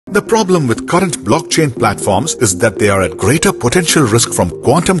The problem with current blockchain platforms is that they are at greater potential risk from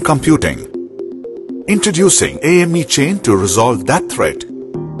quantum computing. Introducing AME Chain to resolve that threat.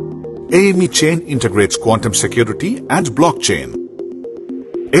 AME Chain integrates quantum security and blockchain.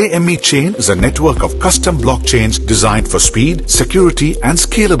 AME Chain is a network of custom blockchains designed for speed, security, and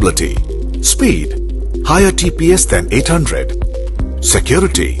scalability. Speed: higher TPS than 800.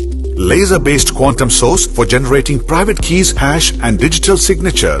 Security: laser-based quantum source for generating private keys, hash, and digital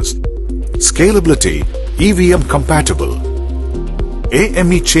signatures. Scalability: EVM compatible.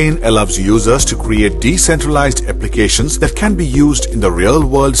 AME Chain allows users to create decentralized applications that can be used in the real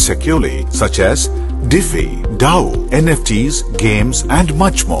world securely, such as DeFi, DAO, NFTs, games, and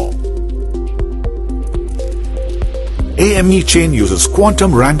much more. AME Chain uses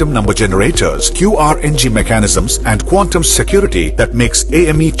quantum random number generators, QRNG mechanisms, and quantum security that makes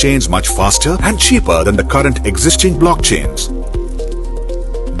AME Chains much faster and cheaper than the current existing blockchains.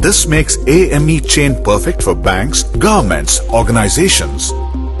 This makes AME Chain perfect for banks, governments, organizations.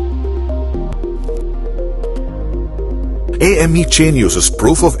 AME Chain uses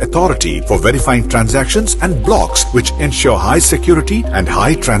proof of authority for verifying transactions and blocks, which ensure high security and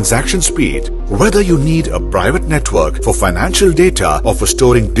high transaction speed. Whether you need a private network for financial data or for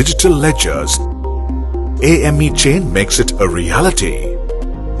storing digital ledgers, AME Chain makes it a reality.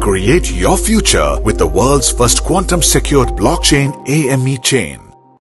 Create your future with the world's first quantum secured blockchain, AME Chain.